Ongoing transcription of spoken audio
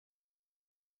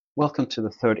Welcome to the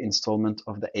third installment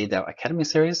of the ADAO Academy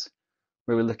series,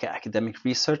 where we look at academic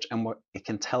research and what it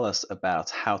can tell us about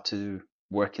how to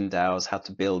work in DAOs, how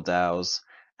to build DAOs,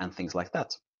 and things like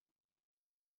that.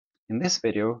 In this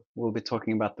video, we'll be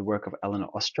talking about the work of Elinor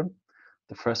Ostrom,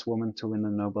 the first woman to win the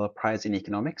Nobel Prize in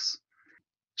economics.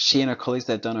 She and her colleagues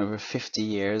have done over 50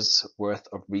 years worth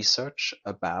of research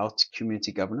about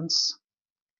community governance,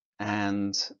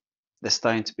 and they're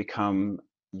starting to become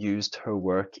used her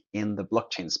work in the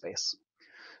blockchain space.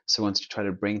 So I want to try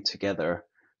to bring together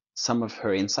some of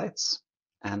her insights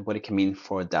and what it can mean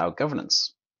for DAO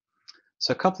governance.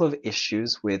 So a couple of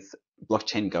issues with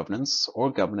blockchain governance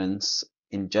or governance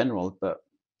in general, but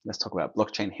let's talk about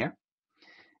blockchain here,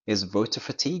 is voter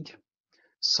fatigue.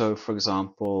 So for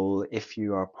example, if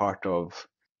you are part of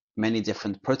many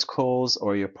different protocols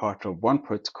or you're part of one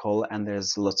protocol and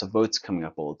there's lots of votes coming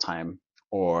up all the time,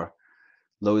 or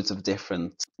loads of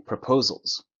different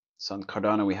proposals. So on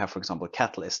Cardano, we have, for example,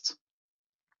 Catalyst,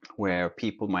 where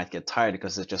people might get tired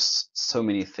because there's just so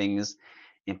many things,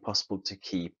 impossible to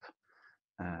keep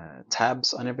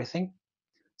tabs on everything.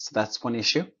 So that's one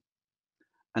issue.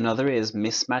 Another is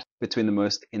mismatch between the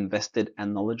most invested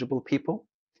and knowledgeable people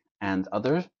and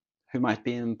others who might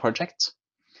be in projects.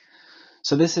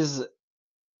 So this is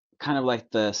kind of like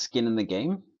the skin in the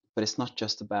game, but it's not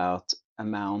just about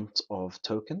amount of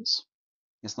tokens.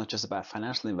 It's not just about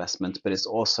financial investment, but it's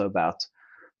also about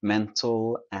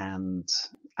mental and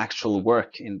actual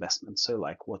work investment. So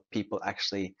like what people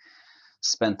actually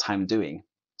spend time doing.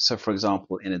 So for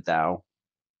example, in a DAO,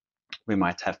 we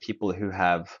might have people who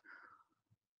have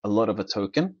a lot of a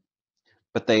token,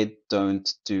 but they don't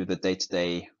do the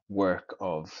day-to-day work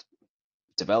of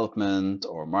development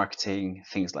or marketing,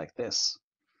 things like this.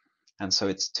 And so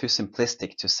it's too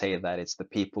simplistic to say that it's the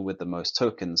people with the most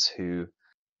tokens who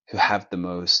have the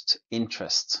most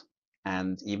interest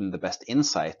and even the best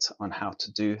insight on how to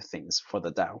do things for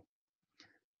the DAO.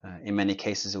 In many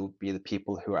cases, it will be the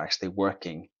people who are actually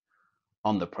working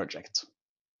on the project.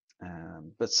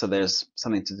 But so there's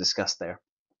something to discuss there.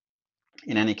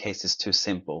 In any case, it's too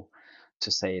simple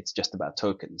to say it's just about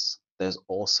tokens. There's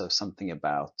also something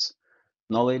about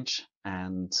knowledge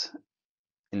and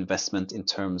investment in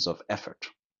terms of effort.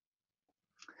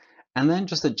 And then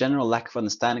just a general lack of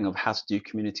understanding of how to do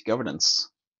community governance,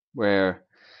 where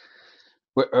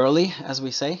we're early, as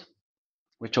we say,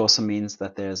 which also means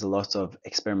that there's a lot of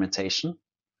experimentation,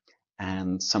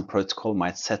 and some protocol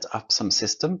might set up some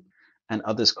system and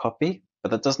others copy,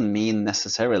 but that doesn't mean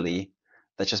necessarily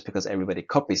that just because everybody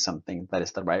copies something, that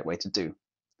is the right way to do.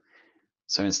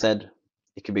 So instead,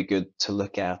 it could be good to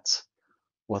look at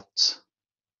what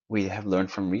we have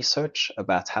learned from research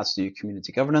about how to do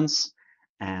community governance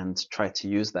and try to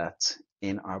use that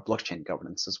in our blockchain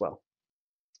governance as well.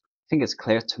 I think it's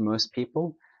clear to most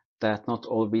people that not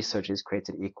all research is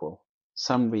created equal.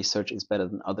 Some research is better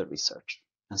than other research.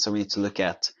 And so we need to look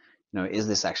at, is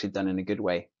this actually done in a good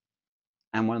way?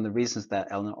 And one of the reasons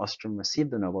that Elinor Ostrom received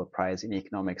the Nobel Prize in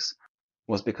economics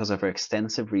was because of her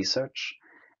extensive research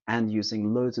and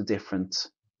using loads of different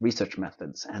research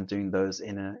methods and doing those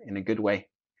in a good way.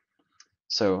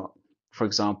 So, for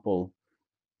example,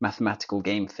 mathematical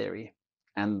game theory,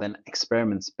 and then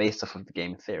experiments based off of the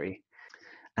game theory,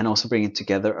 and also bringing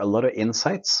together a lot of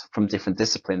insights from different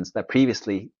disciplines that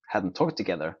previously hadn't talked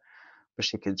together, but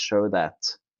she could show that,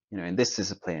 in this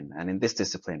discipline and in this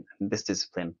discipline and this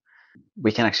discipline,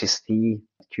 we can actually see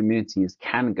communities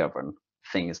can govern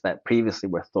things that previously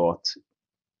were thought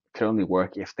could only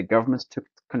work if the government took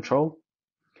control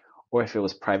or if it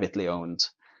was privately owned,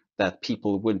 that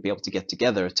people wouldn't be able to get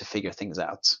together to figure things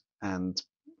out. And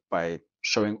by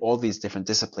showing all these different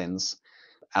disciplines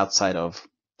outside of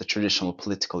the traditional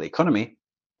political economy,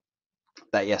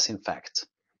 that yes, in fact,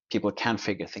 people can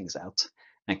figure things out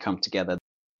and come together.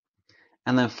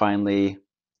 And then finally,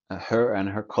 her and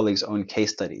her colleagues' own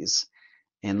case studies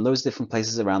in loads of different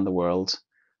places around the world,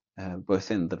 both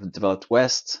in the developed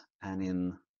West and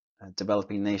in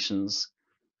developing nations,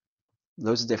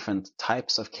 loads of different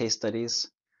types of case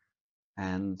studies.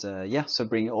 And so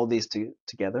bringing all these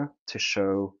together to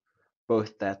show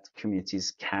both that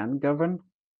communities can govern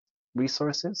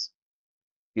resources.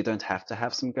 You don't have to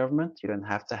have some government. You don't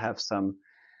have to have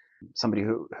somebody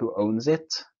who owns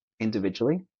it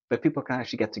individually, but people can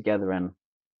actually get together and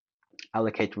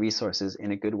allocate resources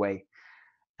in a good way.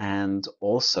 And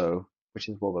also, which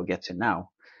is what we'll get to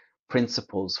now,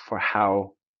 principles for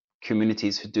how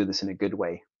communities who do this in a good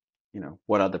way,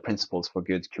 what are the principles for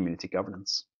good community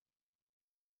governance?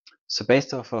 So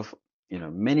based off of,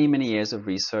 many, many years of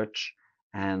research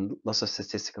and lots of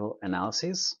statistical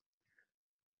analyses,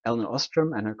 Elinor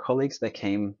Ostrom and her colleagues, they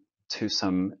came to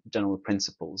some general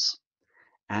principles.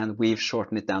 And we've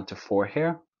shortened it down to 4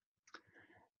 here.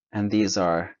 And these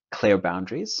are clear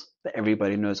boundaries, that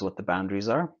everybody knows what the boundaries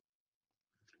are,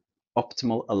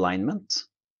 optimal alignment,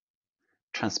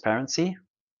 transparency,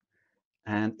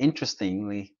 and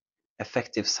interestingly,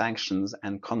 effective sanctions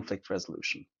and conflict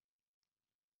resolution.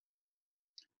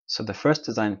 So the first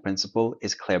design principle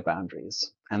is clear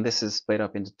boundaries, and this is split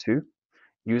up into 2,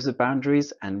 user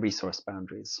boundaries and resource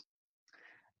boundaries.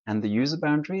 And the user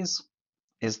boundaries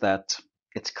is that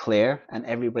it's clear and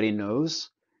everybody knows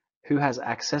who has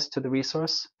access to the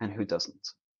resource and who doesn't,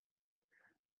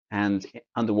 and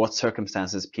under what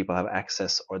circumstances people have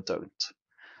access or don't.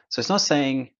 So it's not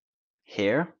saying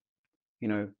here,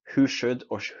 who should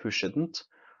or who shouldn't,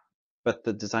 but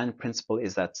the design principle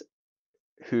is that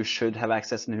who should have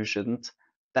access and who shouldn't,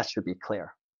 that should be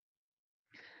clear.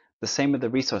 The same with the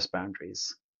resource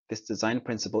boundaries. This design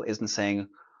principle isn't saying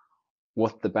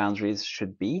what the boundaries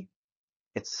should be.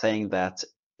 It's saying that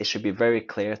it should be very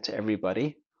clear to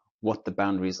everybody what the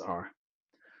boundaries are.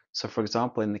 So for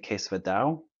example, in the case of a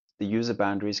DAO, the user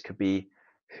boundaries could be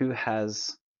who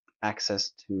has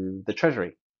access to the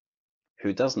treasury,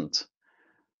 who doesn't,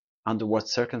 under what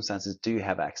circumstances do you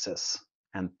have access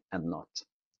and not.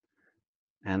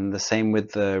 And the same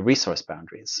with the resource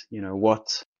boundaries.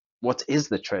 What is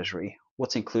the treasury?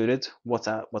 What's included? What's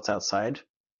outside?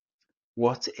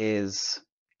 What is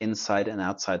inside and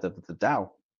outside of the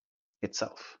DAO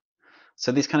itself?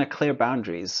 So these kind of clear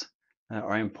boundaries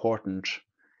are important.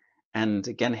 And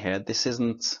again here, this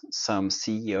isn't some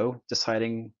CEO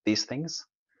deciding these things.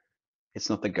 It's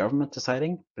not the government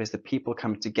deciding, but it's the people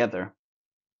coming together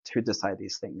to decide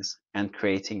these things and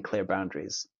creating clear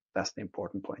boundaries. That's the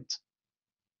important point.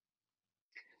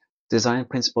 Design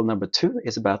principle number 2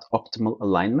 is about optimal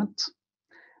alignment.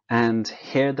 And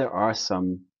here there are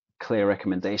some clear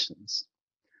recommendations.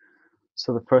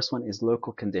 So the first one is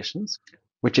local conditions,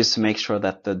 which is to make sure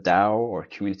that the DAO or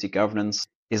community governance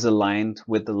is aligned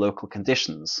with the local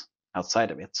conditions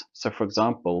outside of it. So for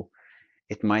example,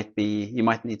 you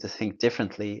might need to think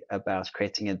differently about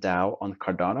creating a DAO on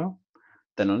Cardano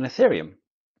than on Ethereum.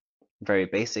 Very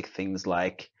basic things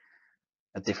like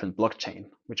a different blockchain,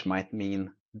 which might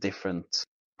mean different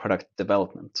product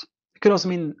development. It could also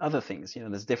mean other things.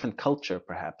 There's different culture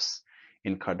perhaps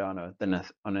in Cardano than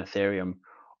on Ethereum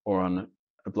or on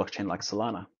a blockchain like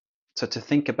Solana. So to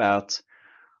think about,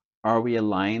 are we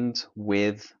aligned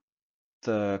with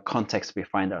the context we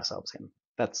find ourselves in?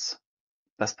 That's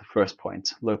the first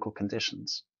point, local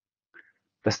conditions.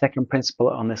 The second principle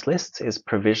on this list is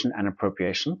provision and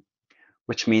appropriation,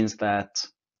 which means that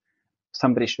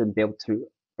somebody should be able to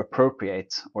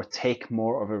appropriate or take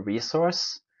more of a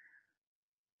resource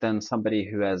than somebody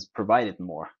who has provided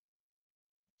more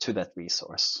to that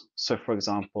resource. So for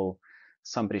example,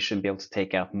 somebody should be able to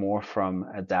take out more from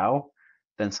a DAO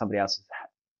than somebody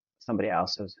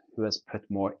else who has put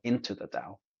more into the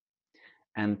DAO.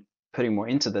 And putting more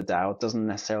into the DAO doesn't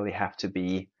necessarily have to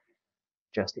be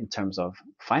just in terms of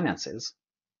finances,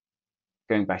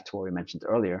 going back to what we mentioned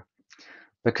earlier,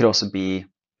 but could also be,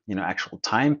 actual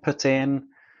time put in,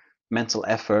 mental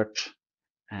effort,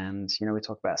 and, we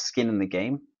talk about skin in the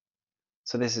game.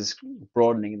 So this is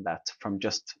broadening that from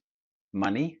just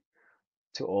money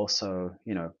to also,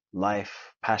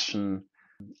 life, passion,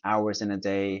 hours in a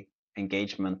day,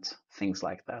 engagement, things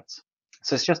like that.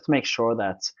 So it's just to make sure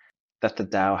that the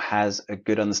DAO has a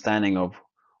good understanding of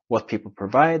what people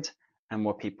provide and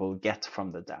what people get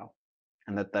from the DAO,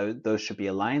 and that those should be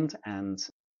aligned and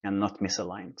not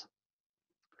misaligned.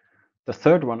 The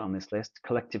third one on this list,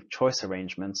 collective choice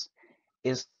arrangements,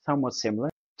 is somewhat similar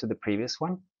to the previous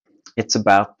one. It's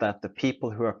about that the people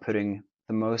who are putting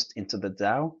the most into the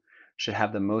DAO should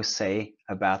have the most say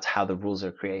about how the rules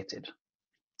are created.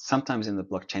 Sometimes in the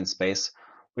blockchain space,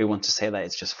 we want to say that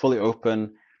it's just fully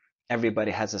open,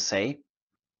 everybody has a say.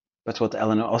 But what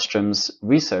Elinor Ostrom's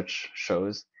research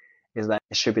shows is that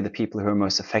it should be the people who are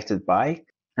most affected by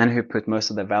and who put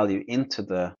most of their value into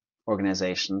the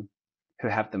organization who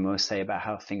have the most say about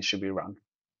how things should be run.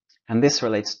 And this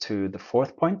relates to the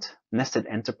fourth point, nested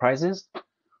enterprises,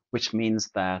 which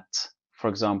means that, for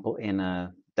example, in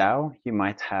a DAO, you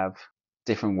might have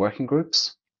different working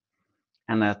groups,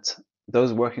 and that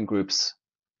those working groups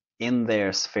in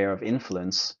their sphere of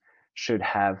influence should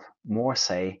have more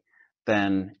say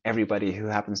than everybody who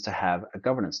happens to have a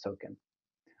governance token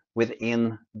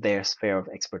within their sphere of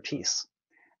expertise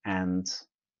and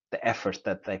the effort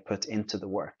that they put into the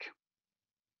work.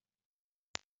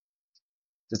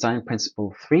 Design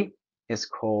principle 3 is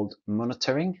called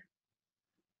monitoring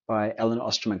by Elinor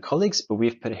Ostrom and colleagues, but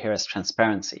we've put it here as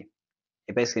transparency.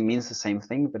 it basically means the same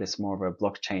thing, but it's more of a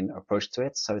blockchain approach to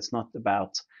it. So it's not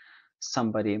about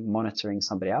somebody monitoring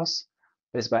somebody else,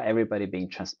 but it's about everybody being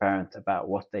transparent about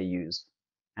what they use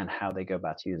and how they go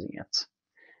about using it.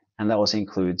 And that also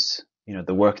includes,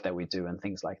 the work that we do and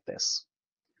things like this.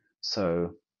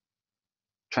 So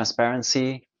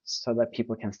transparency so that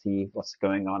people can see what's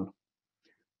going on,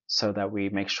 so that we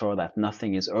make sure that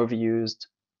nothing is overused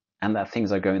and that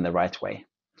things are going the right way.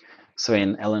 So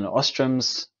in Elinor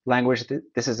Ostrom's language,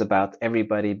 this is about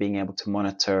everybody being able to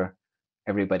monitor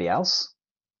everybody else.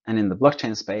 And in the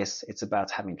blockchain space, it's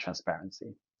about having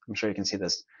transparency. I'm sure you can see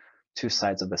there's two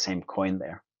sides of the same coin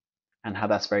there, and how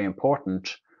that's very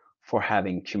important for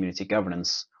having community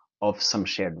governance of some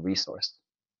shared resource.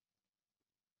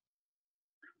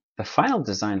 The final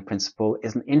design principle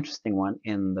is an interesting one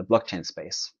in the blockchain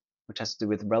space, which has to do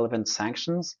with relevant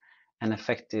sanctions and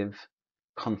effective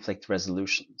conflict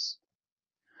resolutions.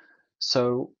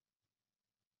 So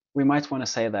we might want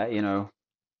to say that,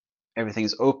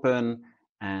 everything's open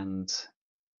and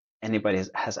anybody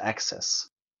has access.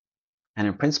 And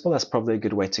in principle, that's probably a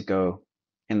good way to go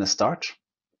in the start.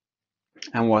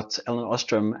 And what Elinor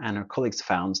Ostrom and her colleagues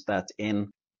found that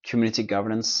in community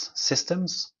governance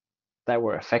systems that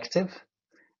were effective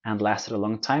and lasted a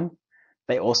long time,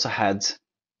 they also had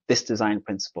this design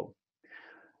principle.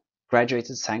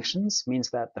 Graduated sanctions means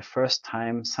that the first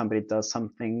time somebody does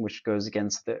something which goes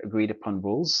against the agreed upon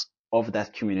rules of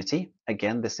that community,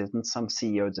 again, this isn't some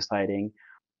CEO deciding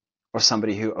or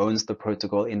somebody who owns the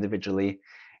protocol individually.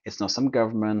 It's not some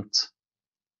government.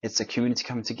 It's a community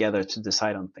coming together to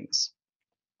decide on things.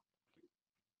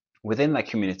 Within that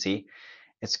community,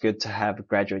 it's good to have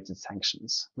graduated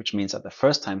sanctions, which means that the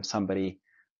first time somebody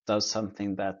does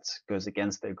something that goes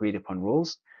against the agreed upon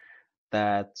rules,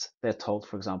 that they're told,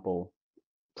 for example,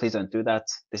 please don't do that.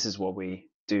 This is what we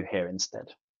do here instead.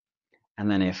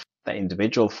 And then if the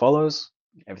individual follows,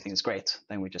 everything is great.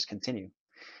 Then we just continue.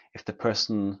 If the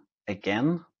person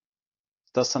again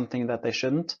does something that they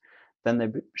shouldn't, then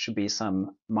there should be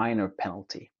some minor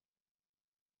penalty.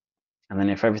 And then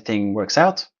if everything works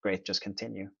out, great, just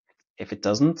continue. If it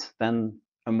doesn't, then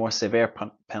a more severe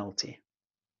penalty.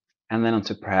 And then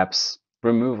onto perhaps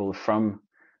removal from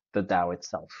the DAO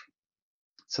itself.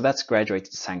 So that's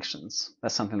graduated sanctions.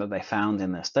 That's something that they found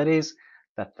in their studies,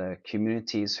 that the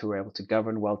communities who were able to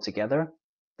govern well together,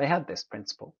 they had this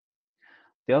principle.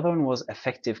 The other one was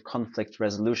effective conflict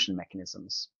resolution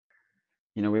mechanisms.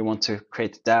 We want to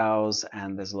create DAOs,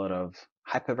 and there's a lot of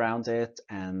hype around it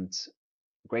and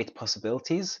great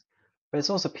possibilities, but it's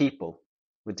also people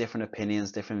with different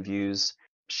opinions, different views,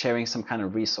 sharing some kind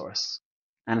of resource,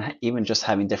 and even just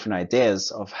having different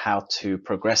ideas of how to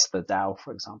progress the DAO,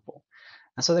 for example.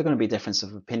 And so there are going to be differences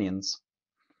of opinions.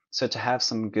 So to have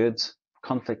some good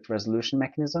conflict resolution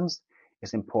mechanisms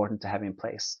is important to have in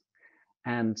place.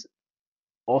 And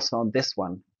also on this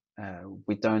one,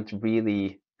 we don't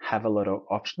really have a lot of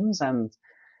options and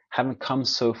haven't come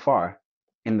so far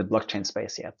in the blockchain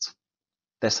space yet.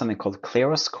 There's something called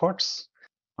Kleros courts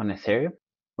on Ethereum,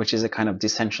 which is a kind of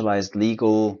decentralized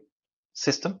legal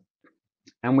system,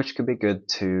 and which could be good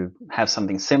to have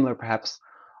something similar perhaps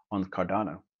on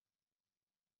Cardano.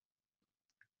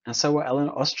 And so what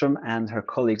Elinor Ostrom and her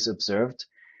colleagues observed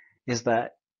is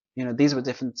that these were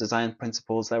different design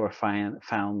principles that were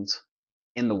found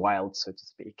in the wild, so to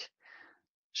speak.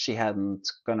 She hadn't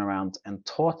gone around and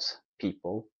taught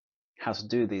people how to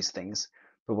do these things,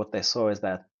 but what they saw is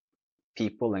that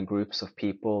people and groups of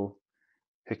people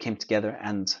who came together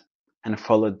and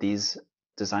followed these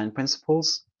design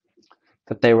principles,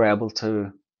 that they were able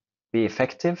to be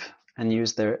effective and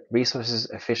use their resources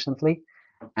efficiently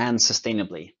and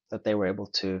sustainably, that they were able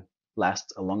to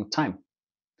last a long time.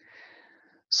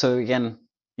 So again,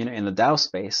 in the DAO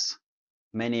space,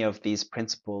 many of these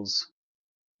principles,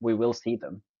 we will see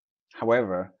them.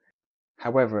 However,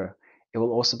 it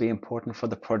will also be important for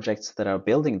the projects that are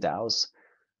building DAOs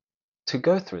to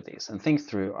go through these and think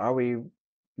through, are we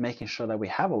making sure that we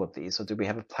have all of these, or do we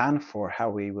have a plan for how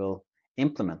we will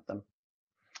implement them?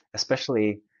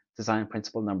 Especially design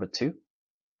principle number 2,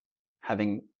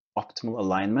 having optimal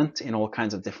alignment in all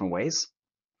kinds of different ways,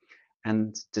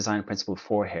 and design principle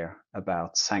 4 here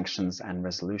about sanctions and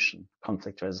resolution,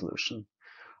 conflict resolution,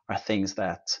 are things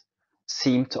that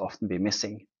seem to often be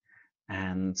missing.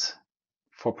 And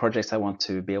for projects that want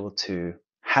to be able to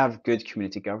have good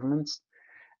community governance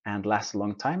and last a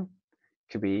long time,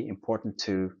 it could be important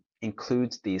to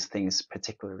include these things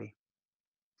particularly.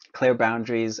 Clear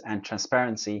boundaries and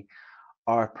transparency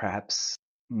are perhaps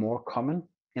more common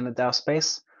in the DAO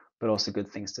space, but also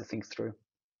good things to think through.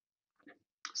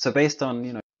 So based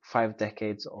on 5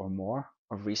 decades or more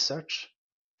of research,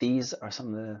 these are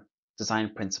some of the design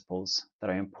principles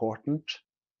that are important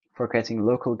for creating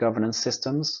local governance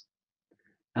systems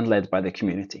and led by the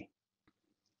community.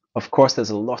 Of course, there's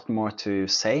a lot more to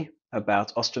say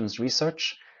about Ostrom's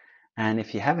research, and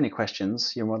if you have any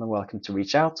questions, you're more than welcome to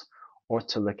reach out or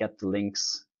to look at the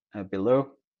links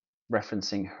below,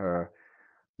 referencing her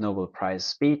Nobel Prize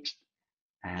speech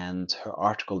and her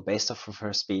article based off of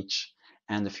her speech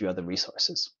and a few other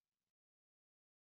resources.